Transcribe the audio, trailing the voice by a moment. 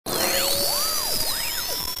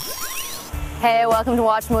Hey, welcome to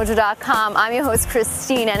WatchMojo.com. I'm your host,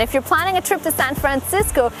 Christine, and if you're planning a trip to San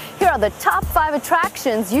Francisco, here are the top 5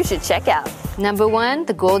 attractions you should check out. Number 1,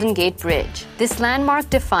 the Golden Gate Bridge. This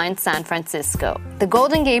landmark defines San Francisco. The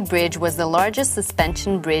Golden Gate Bridge was the largest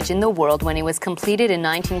suspension bridge in the world when it was completed in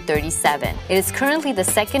 1937. It is currently the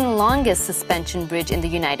second longest suspension bridge in the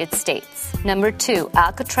United States. Number 2,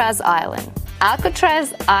 Alcatraz Island.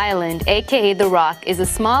 Alcatraz Island, aka The Rock, is a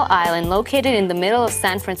small island located in the middle of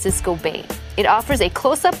San Francisco Bay. It offers a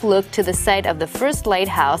close-up look to the site of the first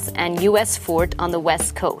lighthouse and U.S. fort on the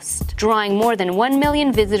West Coast, drawing more than 1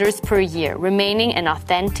 million visitors per year, remaining an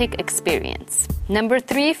authentic experience. Number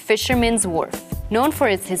 3, Fisherman's Wharf. Known for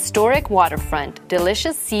its historic waterfront,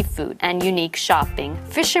 delicious seafood, and unique shopping,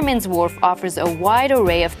 Fisherman's Wharf offers a wide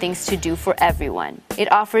array of things to do for everyone.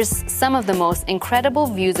 It offers some of the most incredible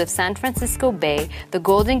views of San Francisco Bay, the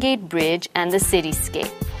Golden Gate Bridge, and the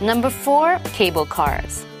cityscape. Number 4, cable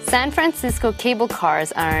cars. San Francisco cable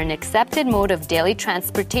cars are an accepted mode of daily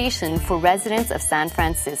transportation for residents of San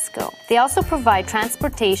Francisco. They also provide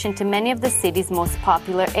transportation to many of the city's most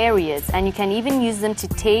popular areas, and you can even use them to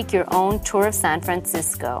take your own tour of San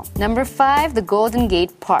Francisco. Number 5, the Golden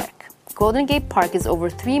Gate Park. Golden Gate Park is over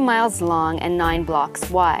 3 miles long and 9 blocks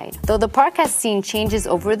wide. Though the park has seen changes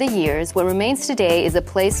over the years, what remains today is a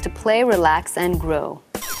place to play, relax, and grow.